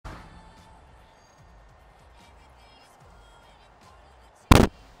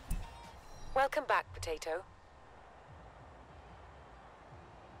Welcome back, Potato.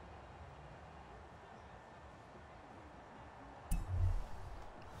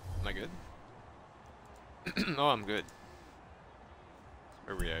 Am I good? Oh, I'm good.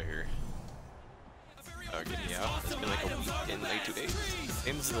 Where are we at here? Oh, get me out. It's been like a week and like 2 days.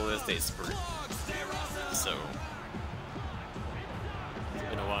 And this is the last day of spring. So, it's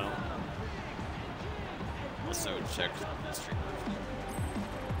been a while. Also, check the stream.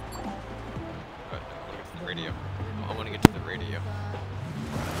 But I want to get to the radio. I want to get to the radio.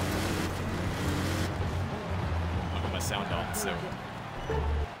 I got my sound on, so.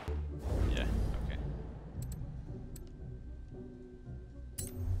 Yeah, okay.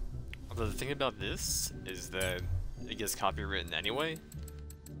 Although the thing about this is that it gets copywritten anyway.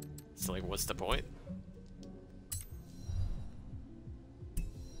 So like, what's the point?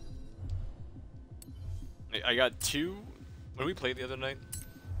 I got two, when we played the other night,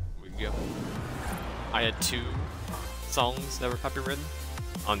 a week ago, I had 2 songs that were copywritten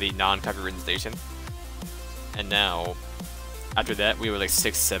on the non-copywritten station. And now, after that, we were like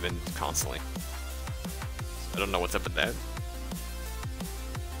 6, 7 constantly. I don't know what's up with that.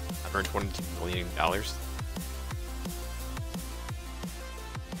 I've earned $22 million.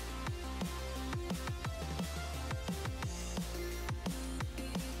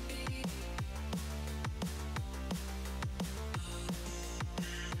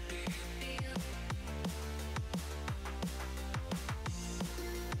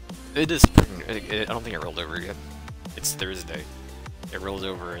 It is. I don't think it rolled over yet. It's Thursday. It rolls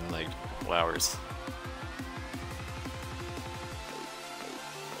over in like a couple hours.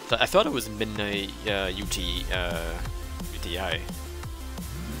 So I thought it was midnight UTI.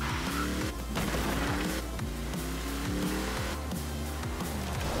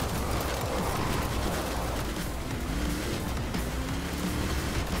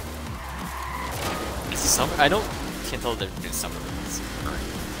 It's summer. I can't tell the difference between summer and spring.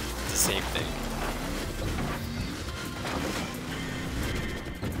 It's the same thing.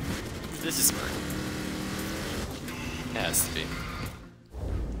 This is spring. It has to be.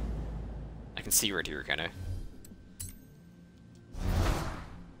 I can see right here, kinda.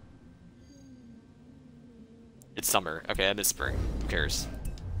 It's summer. Okay, that is spring. Who cares?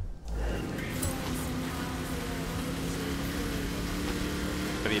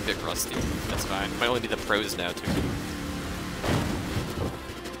 Maybe a bit rusty. That's fine. Might only be the pros now, too.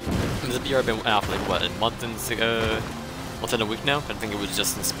 This BR been out for like, what, a month and a week now? I think it was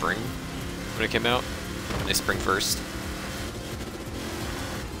just in spring when it came out. Like spring 1st.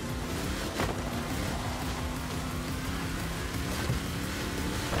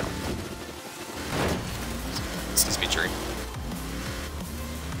 Excuse me, tree.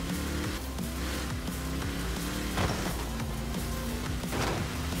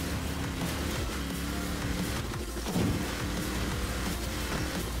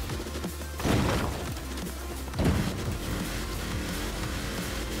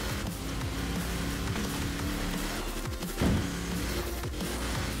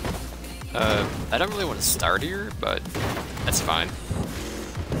 I don't really want to start here, but that's fine.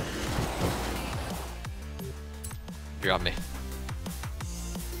 You got me.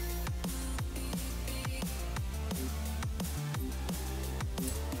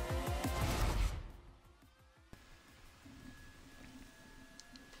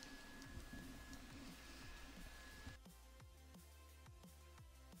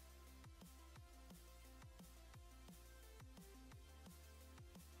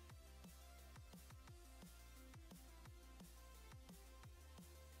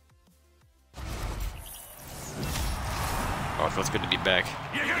 Oh, it feels good to be back.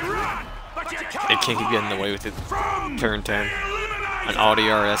 It can't keep getting in the way with it. Turn 10. An Audi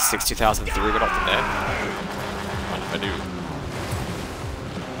RS 6003, but off the net. Mind if I do?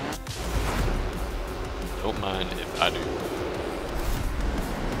 Don't mind if I do.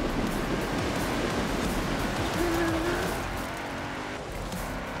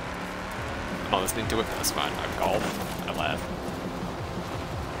 I'm not listening to it, that's fine. I golf, I laugh.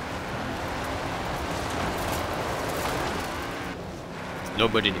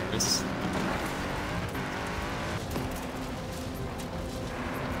 Nobody near us.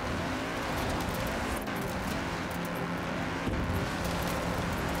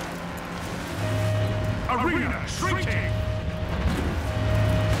 Arena shrinking.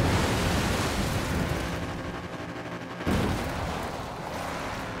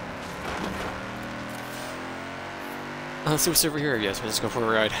 Let's see what's over here. Yes, we'll just go for a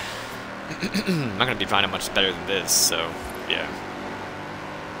ride. I'm not gonna be finding much better than this, so yeah.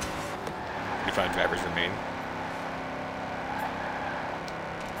 35 drivers remain.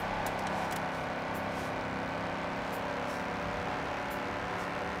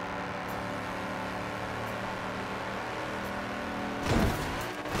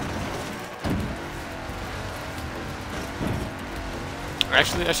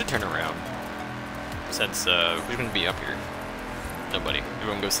 Actually, I should turn around. Since, who's gonna be up here? Nobody.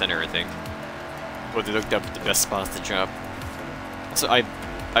 Everyone goes center, I think. Well, they looked up the best spots to jump. So I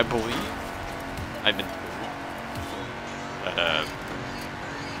believe I've been told that,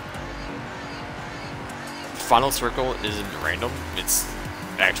 final circle isn't random, it's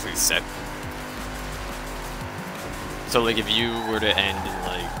actually set. So, like, if you were to end in,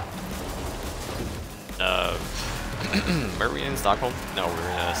 like, where are we in? Stockholm? No,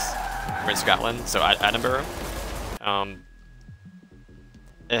 we're in Scotland, so Edinburgh.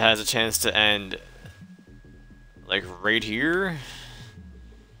 It has a chance to end, like, right here,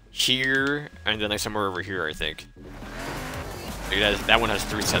 here, and then, like, somewhere over here, I think. Like, that one has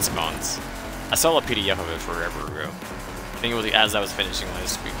 3 set spawns. I saw a PDF of it forever ago. I think it was, like, as I was finishing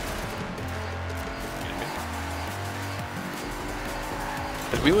last week.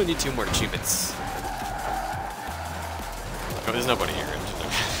 But we only need 2 more achievements. Oh, there's nobody here.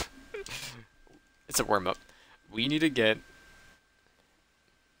 It's a warm-up. We need to get...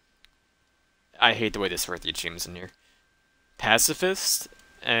 I hate the way they sort the achievements in here. Pacifist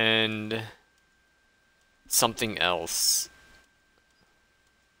and... something else.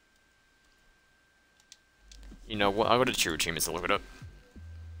 You know what? I'll go to True Achievements and look it up.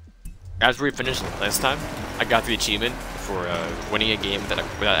 After we finished last time, I got the achievement for winning a game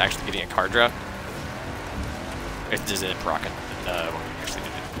without actually getting a card drop. It just didn't proc it when we actually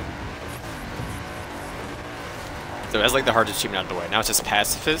did it. So that's like the hardest achievement out of the way. Now it's just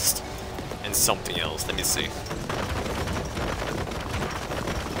Pacifist and something else. Let me see.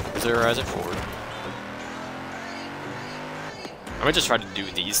 Is there a Horizon Forward? I might just try to do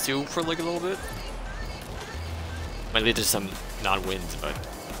these 2 for like a little bit. Might lead to some non-wins, but...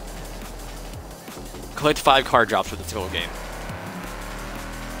 Collect 5 card drops for the total game.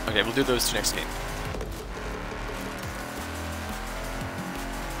 Okay, we'll do those 2 next game.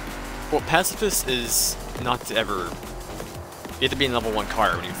 Well, Pacifist is not to ever... You have to be in level 1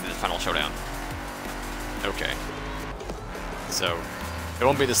 card when you do the final showdown. Okay. So, it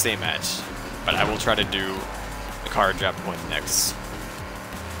won't be the same match, but I will try to do the card drop one next.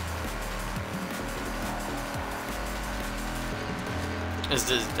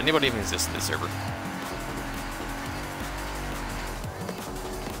 Does anybody even exist in this server?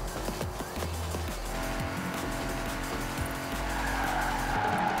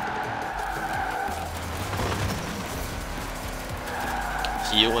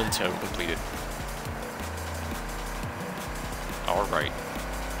 Heal and tow completed. Alright.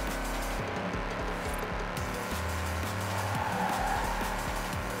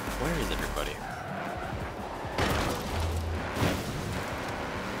 Where is everybody?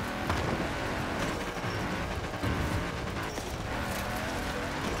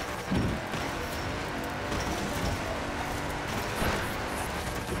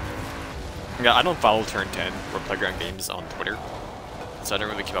 Yeah, I don't follow Turn 10 or Playground Games on Twitter, so I don't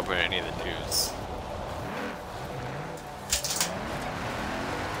really keep up with any of the news.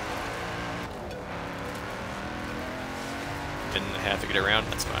 Didn't have to get around,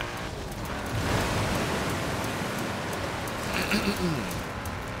 that's fine.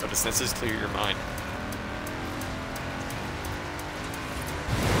 But the senses clear your mind.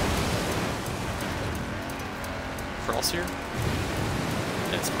 Frost here?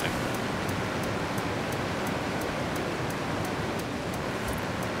 That's fine.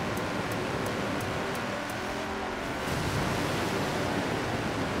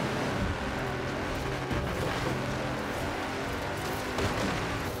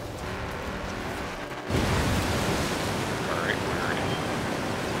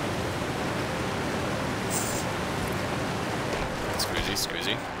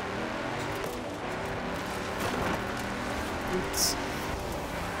 Squeezy. Oops.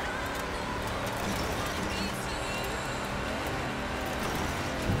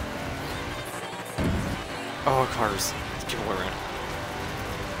 Oh, cars. There's people around.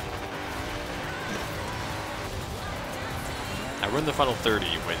 I run the final 30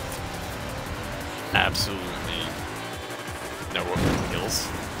 with absolutely no kills.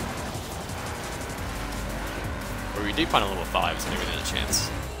 But we did find a level 5, so maybe there's a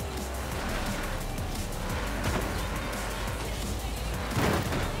chance.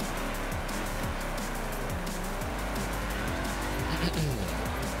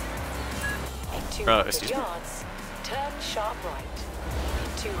 Excuse me. Yards, turn sharp right.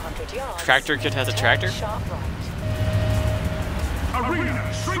 200 yards. Tractor kid has a tractor? Sharp right.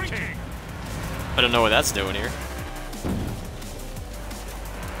 Arena shrinking. I don't know what that's doing here.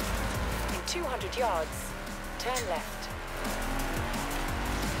 In 200 yards, turn left.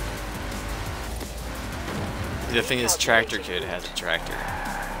 The thing is, Tractor Kid has a tractor,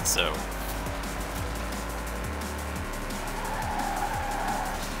 so.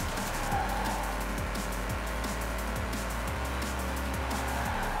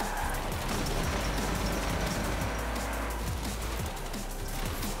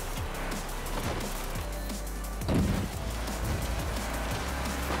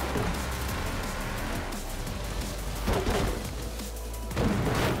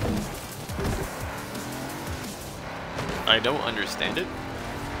 I don't understand it.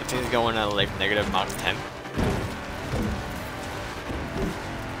 I think it's going at like negative Mach 10.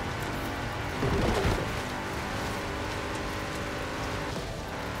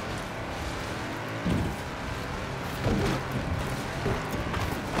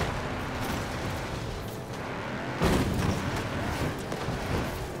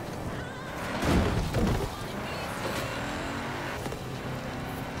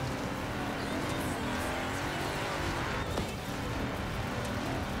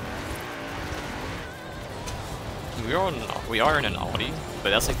 We are in an Audi, but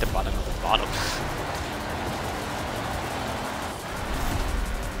that's like the bottom of the bottom.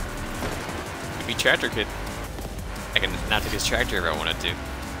 Could be Tractor Kid. I can not take his tractor if I wanted to. I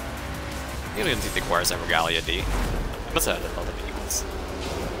don't even think the Quartz and Regalia D. I must have other vehicles.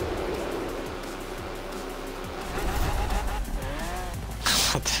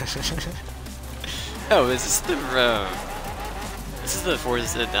 Oh, is this the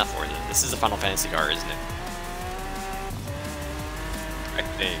Forza, not Forza, this is the Final Fantasy car, isn't it? I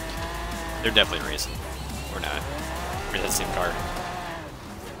think. They're definitely racing. Or not. Or that same car.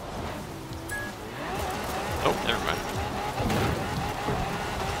 Oh, never mind.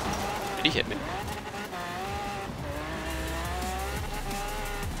 Did he hit me?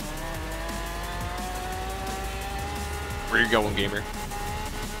 Where you going, gamer?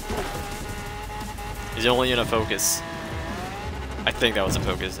 He's only in a Focus. I think that was a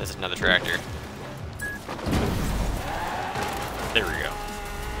Focus. That's another tractor. There we go.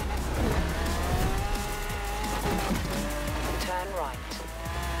 Turn right.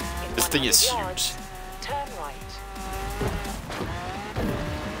 This thing is 100 yards, huge. Turn right.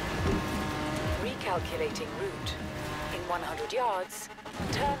 Recalculating route. In 100 yards,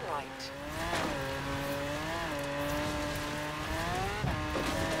 turn right.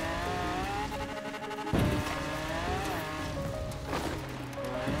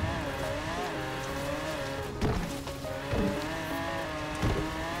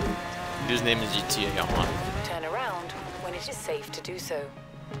 His name is GTA Online. Turn around when it is safe to do so.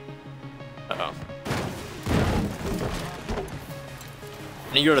 Uh-oh.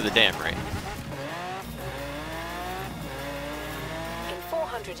 And you go to the dam, right? In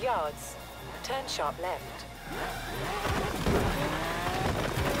 400 yards, turn sharp left.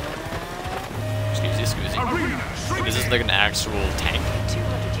 Excuse me. This is like an actual tank.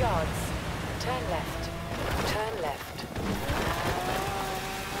 200 yards, turn left. Turn left.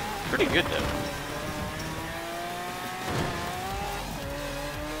 Pretty good though.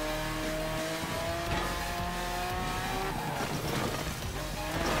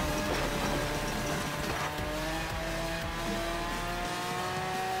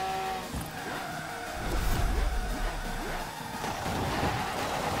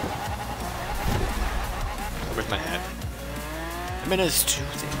 Where's my hat? I mean, it's two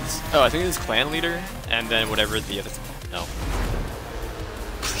things. Oh, I think it's clan leader, and then whatever the other. No.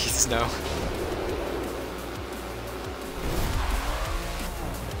 Please no.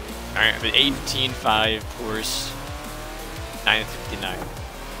 Alright, the 18.5 Porsche 959.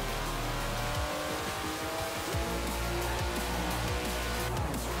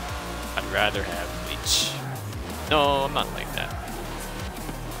 I'd rather have bleach. No, I'm not like that.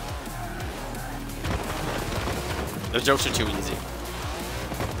 Those jokes are too easy.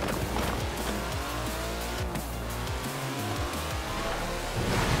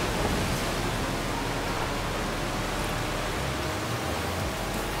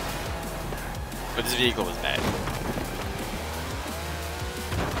 But this vehicle is bad.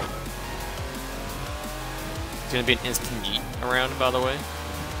 It's gonna be an instant yeet around, by the way.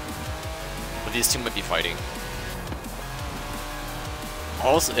 But these two might be fighting.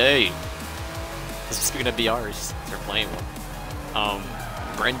 Also, hey! This is gonna be ours. They're playing one.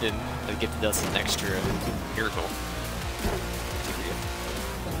 Brendan has gifted us an extra miracle.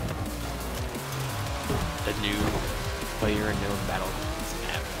 The new player unknown battle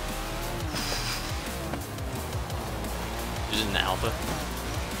map. This is an alpha.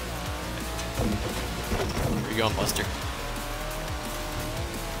 Where you going, Buster?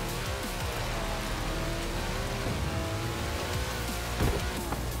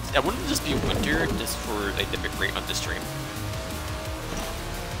 I wouldn't just be winter just for like the big rate on the stream.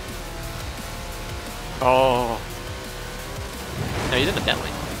 Oh. No, he's in the net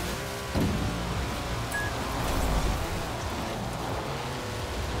lane.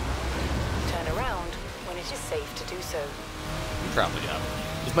 Turn around when it is safe to do so. Probably, yeah.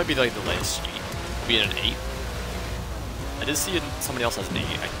 This might be like the latest street. Be at an 8. I did see somebody else has an 8,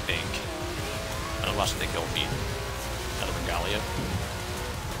 I think. I don't watch the go beat out of Regalia.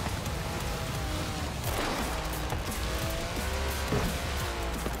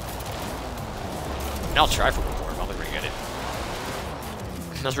 And I'll try for one more, I'll never get it.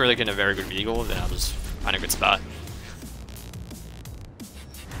 Unless we're like in a very good vehicle, then I'll just find a good spot.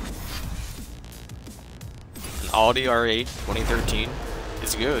 An Audi R8 2013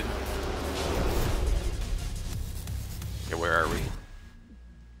 is good. Okay, where are we?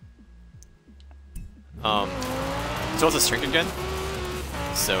 So it's a string again.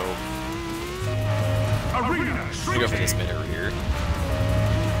 So we go for this mid over here. In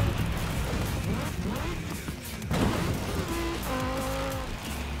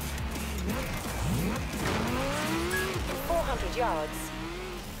 400 yards,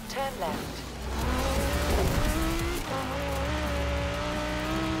 turn left.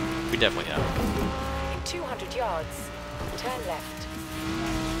 We definitely have. In 200 yards, turn left.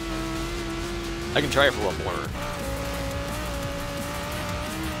 I can try it for one more.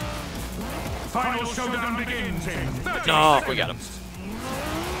 Final showdown begins in 30 No, seconds. we got him.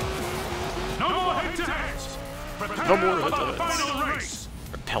 No more head-to-heads. Prepare No more for the head-to-heads. final race.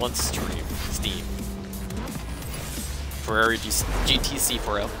 Repellent stream. Steam. Ferrari GTC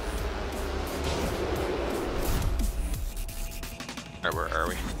 4L. Alright, where are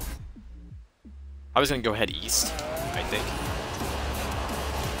we? I was gonna go head east, I think.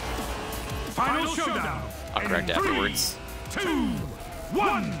 Final showdown. I'll correct in afterwards. 3, 2,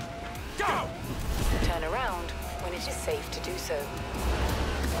 1, go. Turn around when it is safe to do so.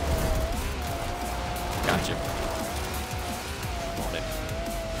 Gotcha.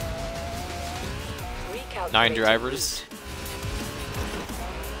 Recalculate 9 drivers.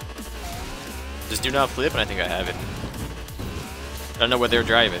 Just do not flip, and I think I have it. I don't know what they're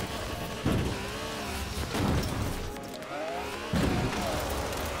driving.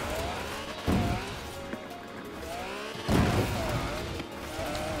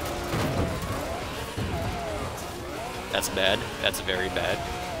 That's bad. That's very bad.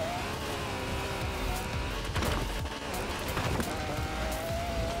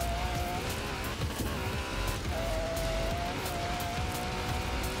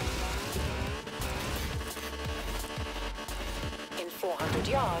 In 400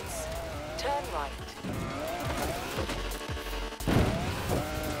 yards, turn right.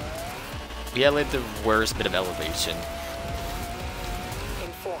 We had like the worst bit of elevation.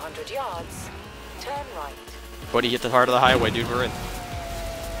 In 400 yards, turn right. But he hit the heart of the highway, dude. We're in.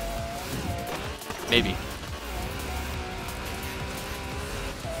 Maybe.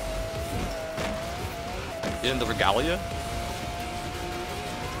 Isn't the Regalia?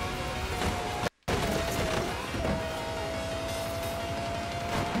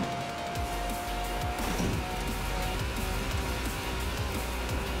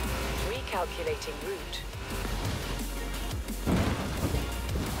 Recalculating route.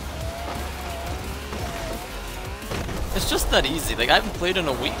 It's just that easy. Like, I haven't played in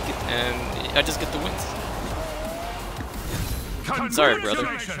a week, and I just get the wins. Sorry, brother.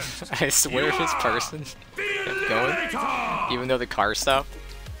 I swear his person kept going, even though the car stopped.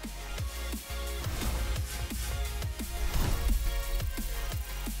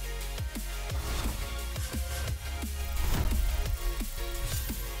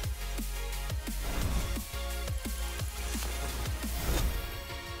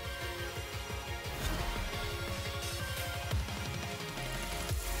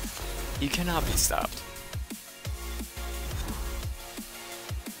 You cannot be stopped.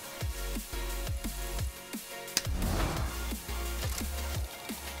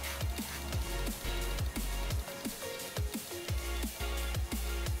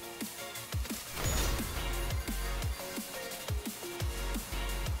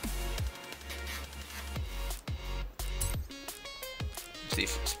 See,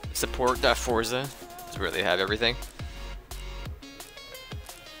 support.forza is where they have everything.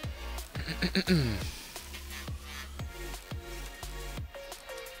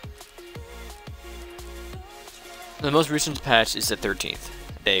 The most recent patch is the 13th.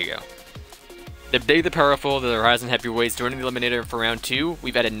 There you go. The big, the powerful, the Horizon heavyweights joining the Eliminator for round 2.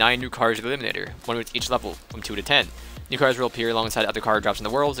 We've added 9 new cars to the Eliminator, one with each level, from 2 to 10. New cars will appear alongside other car drops in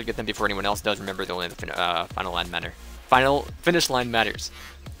the world, so get them before anyone else does. Remember, the only final finish line matters.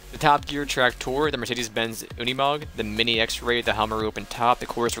 The Top Gear Tractor, the Mercedes-Benz Unimog, the Mini X-Ray, the Hummer Open Top, the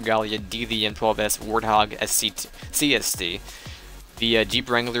Corus Regalia D, the M12S Warthog CST, the Jeep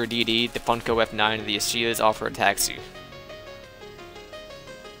Wrangler DD, the Funko F9, the Eschea's Off-Road Taxi.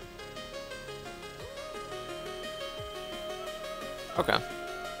 Okay.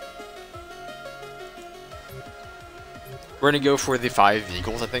 We're gonna go for the 5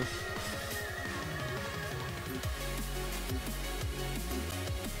 vehicles, I think.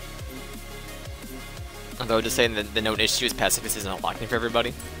 Although, just saying that the known issue is pacifist isn't unlocking for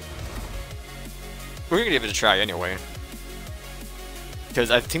everybody. We're gonna give it a try anyway. Because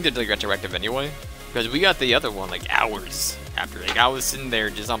I think they're like retroactive anyway. Because we got the other one like hours after. Like I was sitting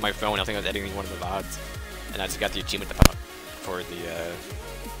there just on my phone, I think I was editing one of the VODs. And I just got the achievement to pop up for the,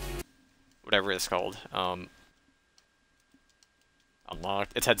 whatever it's called.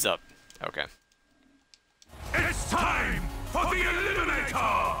 Unlocked. It's heads up. Okay. It's time for the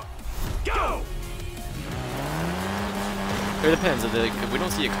Eliminator! Go! It depends. If we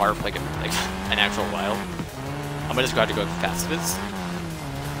don't see a car for like an actual while, I'm gonna just go fast as it is.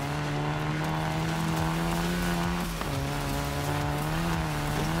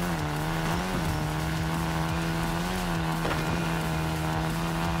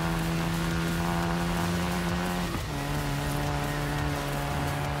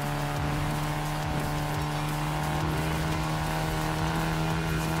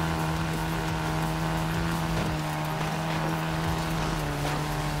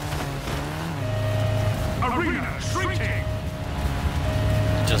 Arena shrinking!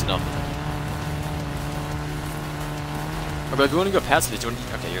 Just nothing. But if you want to go past it,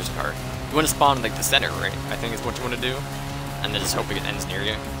 okay, here's a car. You want to spawn in like the center, right? I think is what you want to do, and then just hope it ends near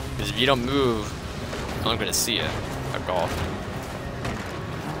you. Because if you don't move, I'm gonna see it. A golf.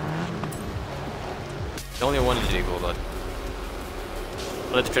 The only one is equal, but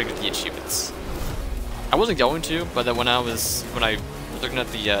let's try to get the achievements. I wasn't going to, but then when I was looking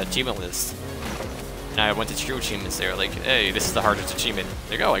at the achievement list. And I went to true achievements, they were like, hey, this is the hardest achievement.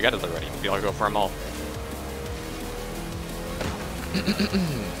 Like, oh, I got it already. Maybe I'll go for them all.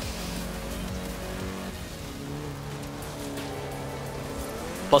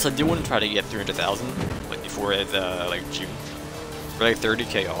 Plus, I do want to try to get 300,000, like, before it, like, June. For, like,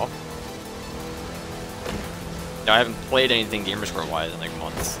 30k off. Now, I haven't played anything Gamerscore-wise in, like,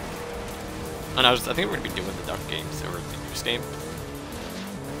 months. And I think we're going to be doing the Duck games, or the Goose game.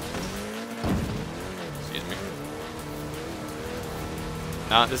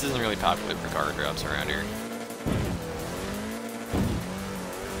 This isn't really popular for car drops around here.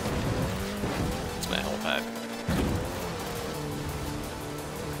 It's my health pack.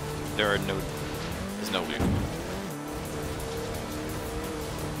 There's no loot.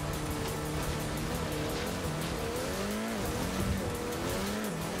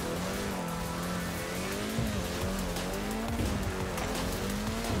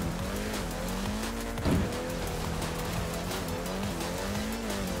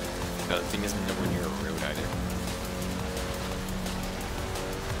 The thing isn't nowhere near a road either.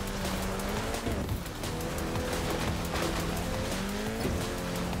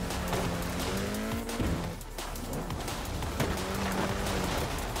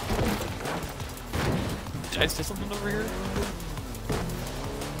 Did I say something over here?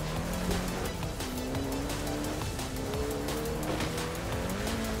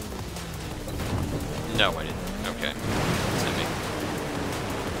 No, I didn't. Okay. It's in me.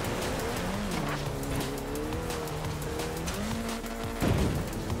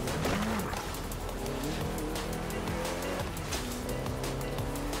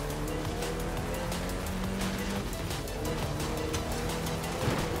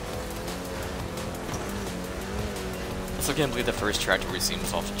 I still can't believe the first tractor we seen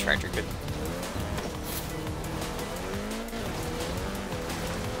was off the tractor good.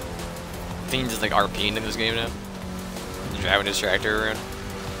 I think he's just like RPing in this game now. Driving his tractor around.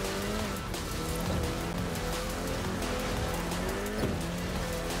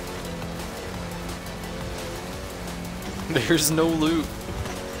 There's no loot.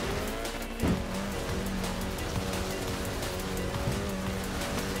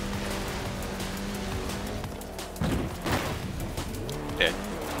 Dead.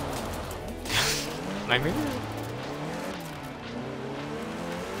 Nightmare?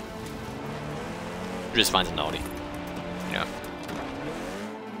 Just finds a naughty. You know.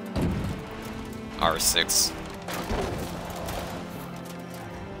 R6.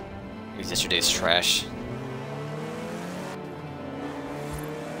 Use yesterday's trash.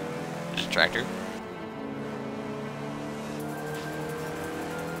 There's a tractor.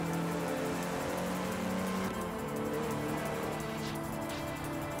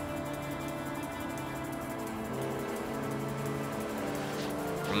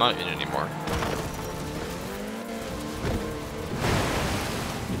 I'm not in anymore.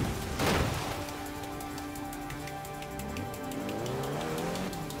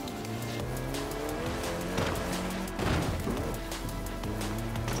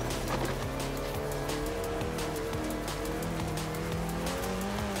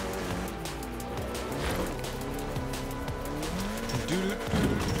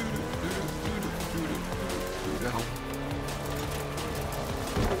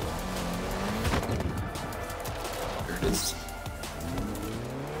 There it is.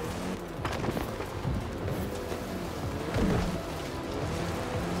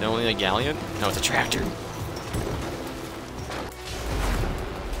 Is that only a galleon? No, it's a tractor.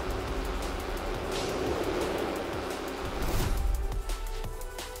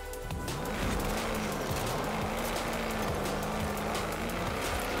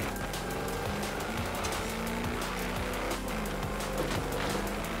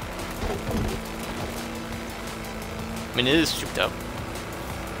 I mean, it is souped up.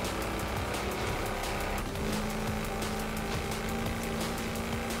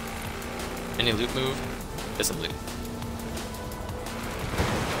 Any loot move? Doesn't loot.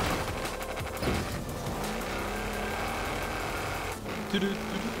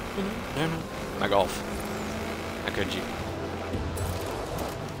 My golf. How could you?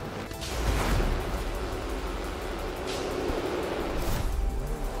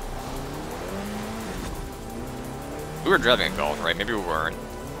 We were driving a golf, right? Maybe we weren't.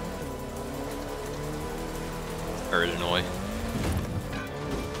 Originally.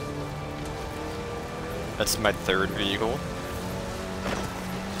 That's my third vehicle.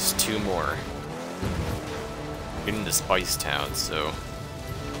 Just 2 more. Getting to Spice Town, so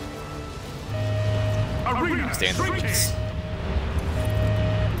Arena stay in the shrinking. woods.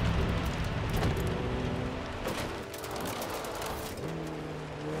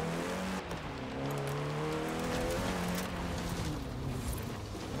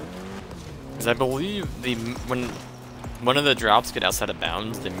 Because I believe when one of the drops get outside of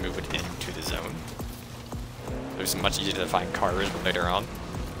bounds, they move it into the zone. It's much easier to find cars later on.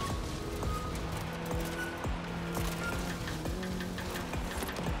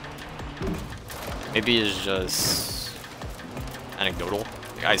 Maybe it's just anecdotal.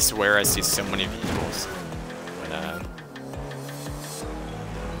 I swear I see so many vehicles when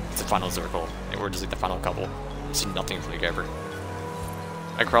it's the final circle, or just like the final couple. I see nothing like ever.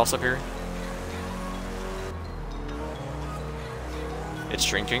 I cross up here. It's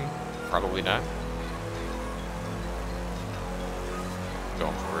shrinking? Probably not.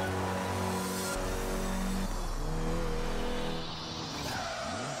 Going for it.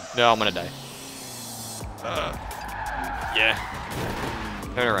 No, I'm gonna die. Yeah.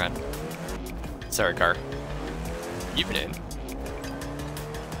 Turn around. Sorry, car. You've been in.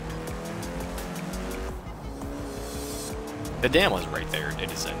 The dam was right there.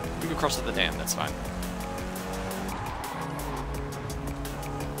 It is in. We can cross to the dam, that's fine.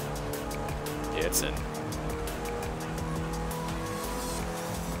 Yeah, it's in.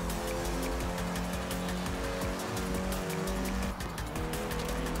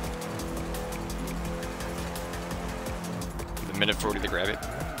 The minute 40 to grab it.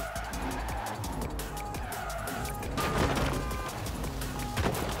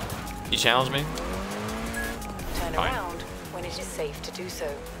 You challenge me? Turn Fine. around when it is safe to do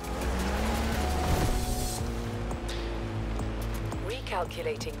so.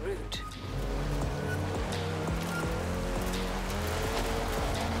 Recalculating route.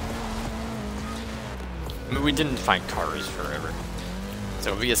 I mean, we didn't find cars forever.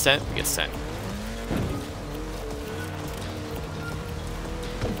 So if we get sent, we get sent.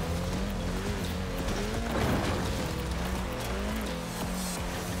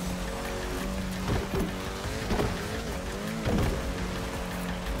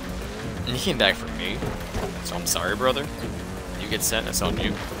 And he came back for me, so I'm sorry, brother. You get sent, that's on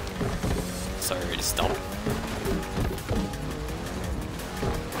you. Sorry to stump.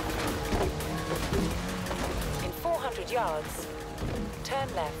 In 400 yards,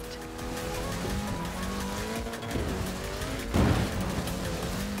 turn left.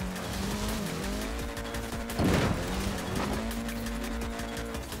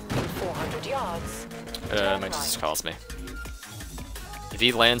 In 400 yards, turn Might just right. cost me. If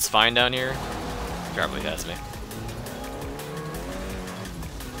he lands fine down here, he probably has me.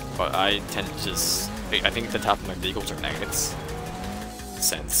 But I tend to just... I think the top of my vehicles are magnets.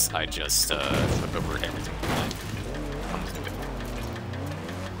 Since I just flip over everything. I'm stupid.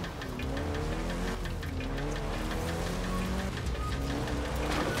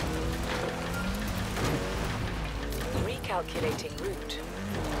 Recalculating route.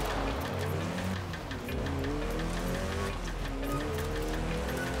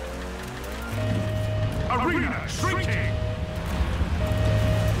 Arena shrinking!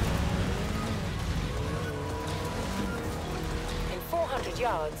 In 400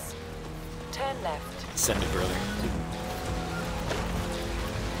 yards, turn left. Send me, brother.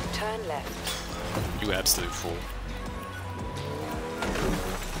 Turn left. You absolute fool.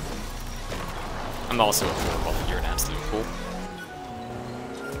 I'm also a fool, but you're an absolute fool.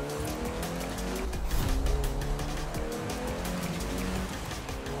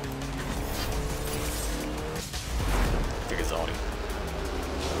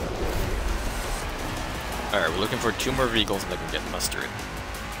 Alright, we're looking for 2 more vehicles that can get mustard.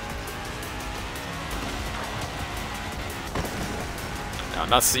 Now, I'm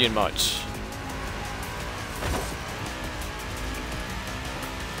not seeing much.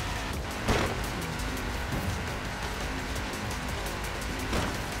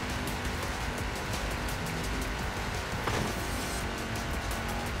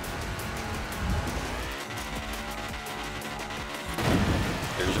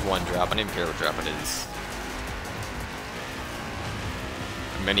 There's one drop. I don't even care what drop it is.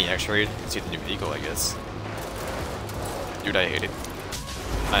 Mini X-ray. See the new vehicle, I guess. Dude, I hate it.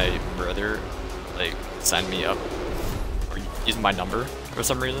 My brother, like, signed me up, or used my number for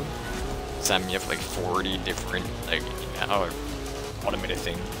some reason. Signed me up for like 40 different, like, automated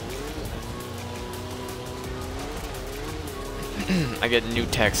thing. I get new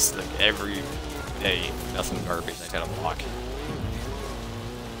texts like every day. That's some garbage I gotta block.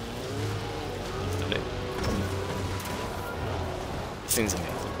 This thing's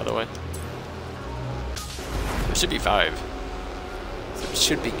amazing, by the way. There should be 5. So it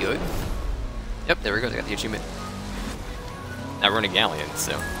should be good. Yep, there we go, I got the achievement. Now we're in a galleon,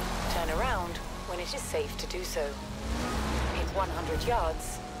 so. Turn around when it is safe to do so. In 100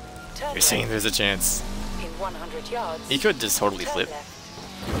 yards, turn You're left. saying there's a chance. In 100 yards, He could just totally turn flip. left.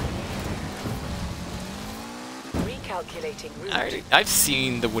 Recalculating route. I've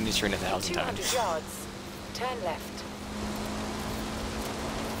seen the windy train 1,000 200 times. yards, turn left.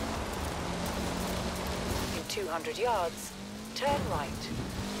 In 200 yards, turn right.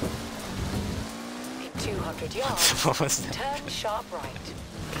 In 200 yards, What was that? turn sharp right.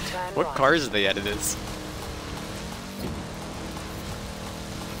 Turn What right. cars did they add to this?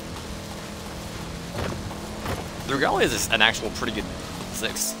 The Regalia is an actual pretty good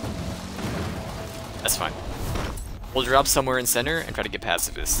 6. That's fine. We'll drop somewhere in center and try to get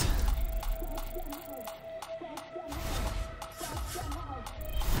pacifist.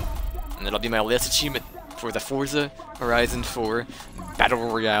 And that'll be my last achievement for the Forza Horizon 4 Battle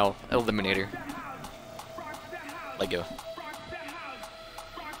Royale Eliminator. Lego.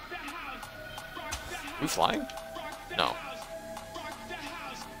 We flying? No.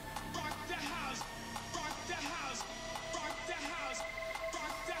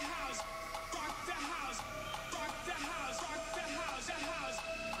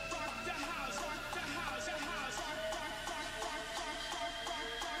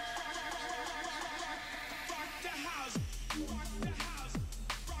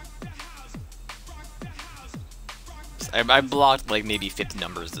 I blocked like maybe 50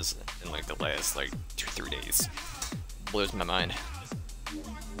 numbers this in like the last like 2-3 days. Blows my mind.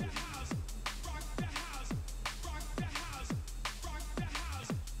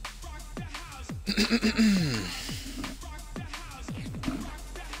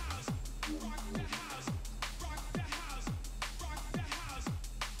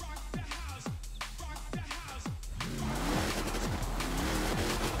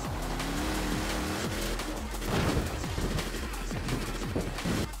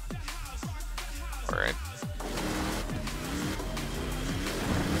 Alright.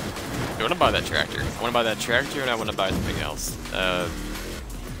 I want to buy that tractor. I want to buy that tractor and I want to buy something else.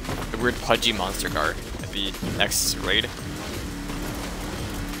 The weird pudgy monster car. The X raid.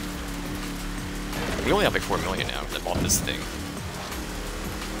 We only have like 4 million now because I bought this thing.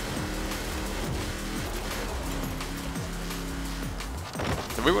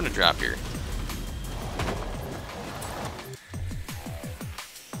 So we want to drop here.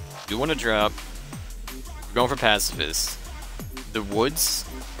 We want to drop. We're going for pacifist. The woods.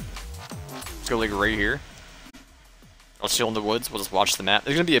 Let's go like right here. I'll chill in the woods. We'll just watch the map.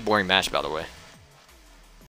 There's gonna be a boring match, by the way.